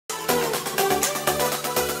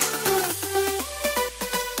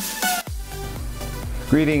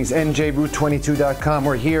Greetings, NJRoute22.com.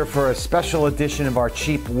 We're here for a special edition of our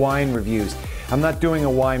cheap wine reviews. I'm not doing a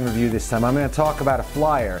wine review this time. I'm going to talk about a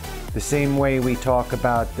flyer the same way we talk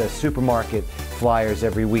about the supermarket flyers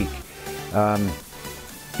every week.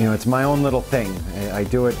 You know, it's my own little thing. I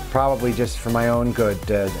do it probably just for my own good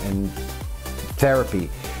and therapy.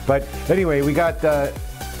 But anyway, we got,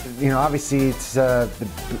 you know, obviously it's the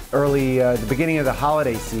beginning of the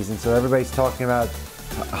holiday season, so everybody's talking about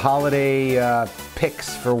holiday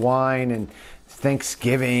picks for wine and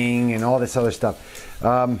Thanksgiving and all this other stuff.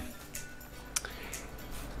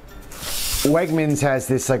 Wegmans has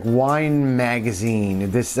this like wine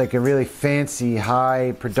magazine, this like a really fancy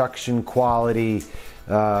high production quality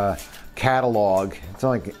catalog. It's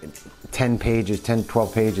only like 10 pages,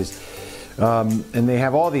 12 pages. And they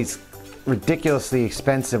have all these ridiculously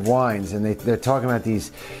expensive wines, and they're talking about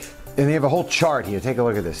these, and they have a whole chart here. Take a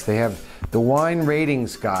look at this. They have the wine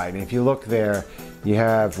ratings guide, and if you look there, you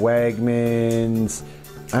have Wegmans.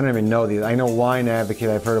 I don't even know these. I know Wine Advocate.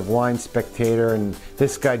 I've heard of Wine Spectator, and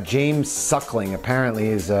this guy James Suckling apparently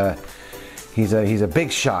is he's a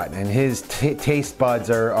big shot, and his taste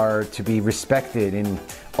buds are to be respected and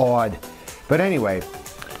awed. But anyway,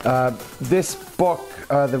 this book,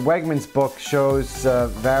 the Wegmans book, shows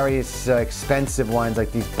various expensive wines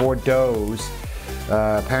like these Bordeaux's.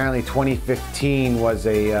 Apparently 2015 was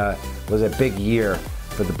a big year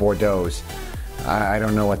for the Bordeaux's. I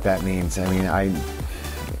don't know what that means. I mean,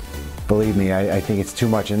 believe me, I think it's too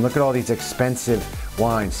much. And look at all these expensive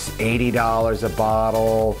wines, $80 a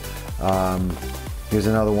bottle. Here's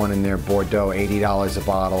another one in there, Bordeaux, $80 a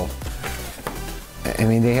bottle. I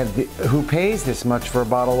mean, they have who pays this much for a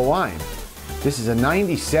bottle of wine? This is a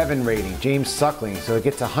 97 rating, James Suckling, so it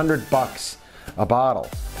gets $100 a bottle.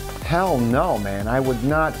 Hell no, man! I would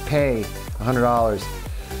not pay $100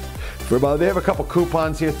 for a bottle. They have a couple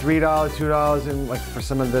coupons here, $3, $2, and like for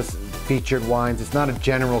some of this featured wines. It's not a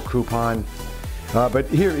general coupon, but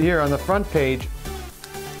here on the front page,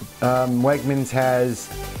 Wegmans has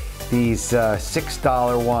these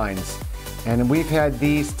 $6 wines, and we've had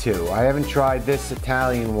these two. I haven't tried this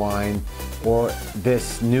Italian wine or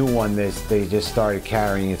this new one they just started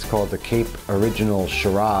carrying. It's called the Cape Original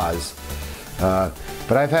Shiraz.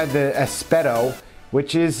 But I've had the Espeto,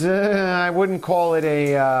 which is, I wouldn't call it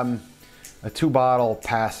a 2-bottle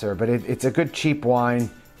passer, but it's a good cheap wine,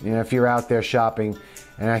 you know, if you're out there shopping.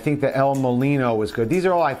 And I think the El Molino was good. These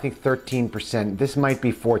are all, I think, 13%. This might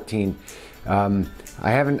be 14. I'm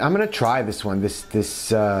gonna try this one,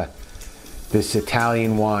 this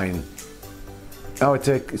Italian wine. Oh, it's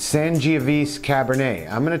a Sangiovese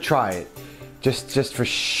Cabernet. I'm gonna try it, just for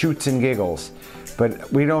shoots and giggles.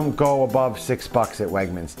 But we don't go above $6 at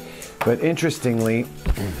Wegmans. But interestingly,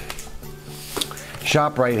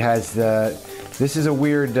 ShopRite has this is a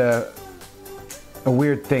weird thing,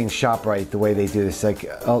 ShopRite, the way they do this. Like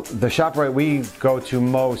the ShopRite we go to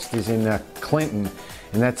most is in Clinton,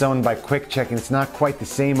 and that's owned by Quick Check, and it's not quite the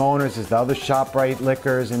same owners as the other ShopRite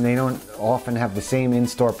liquors, and they don't often have the same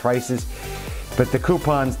in-store prices. But the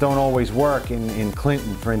coupons don't always work in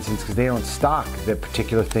Clinton, for instance, because they don't stock the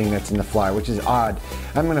particular thing that's in the flyer, which is odd.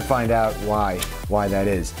 I'm going to find out why that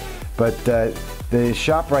is. But the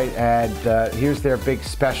ShopRite ad, here's their big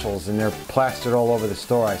specials, and they're plastered all over the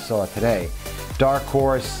store. I saw it today. Dark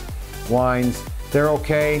Horse wines, they're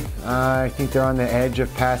okay. I think they're on the edge of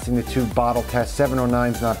passing the 2-bottle test.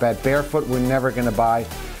 709 is not bad. Barefoot, we're never going to buy.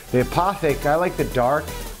 The Apothic, I like the dark,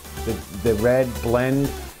 the red blend.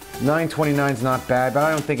 $9.29 is not bad, but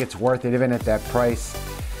I don't think it's worth it even at that price.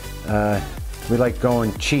 We like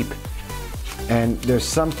going cheap. And there's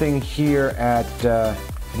something here at,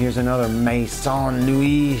 here's another Maison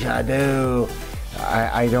Louis Jadot.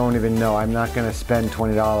 I don't even know. I'm not going to spend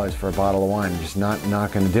 $20 for a bottle of wine. I'm just not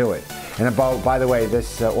going to do it. And by the way,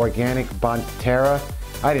 this organic Bonterra,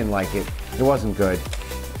 I didn't like it. It wasn't good.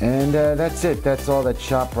 And that's it. That's all that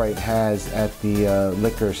ShopRite has at the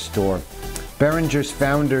liquor store. Beringer's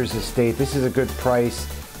Founders Estate. This is a good price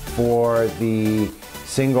for the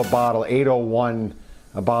single bottle. $8.01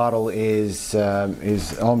 a bottle is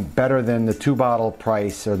better than the 2-bottle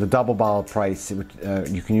price or the double bottle price. You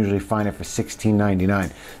can usually find it for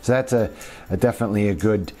 $16.99. So that's definitely a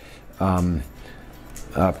good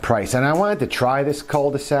price. And I wanted to try this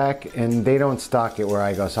cul-de-sac, and they don't stock it where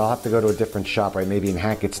I go, so I'll have to go to a different shop, right? Maybe in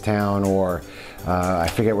Hackettstown, or I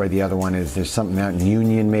forget where the other one is. There's something out in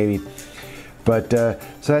Union, maybe. But so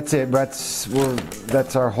that's it.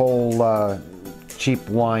 That's our whole cheap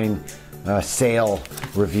wine sale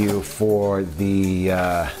review for the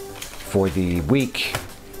week.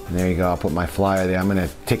 And there you go. I'll put my flyer there. I'm going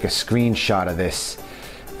to take a screenshot of this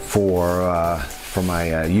for my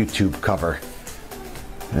YouTube cover.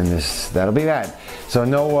 And that'll be that. So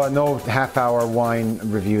no half-hour wine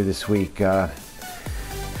review this week.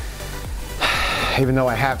 Even though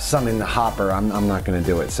I have some in the hopper, I'm not going to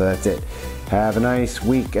do it. So that's it. Have a nice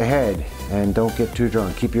week ahead, and don't get too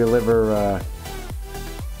drunk. Keep your liver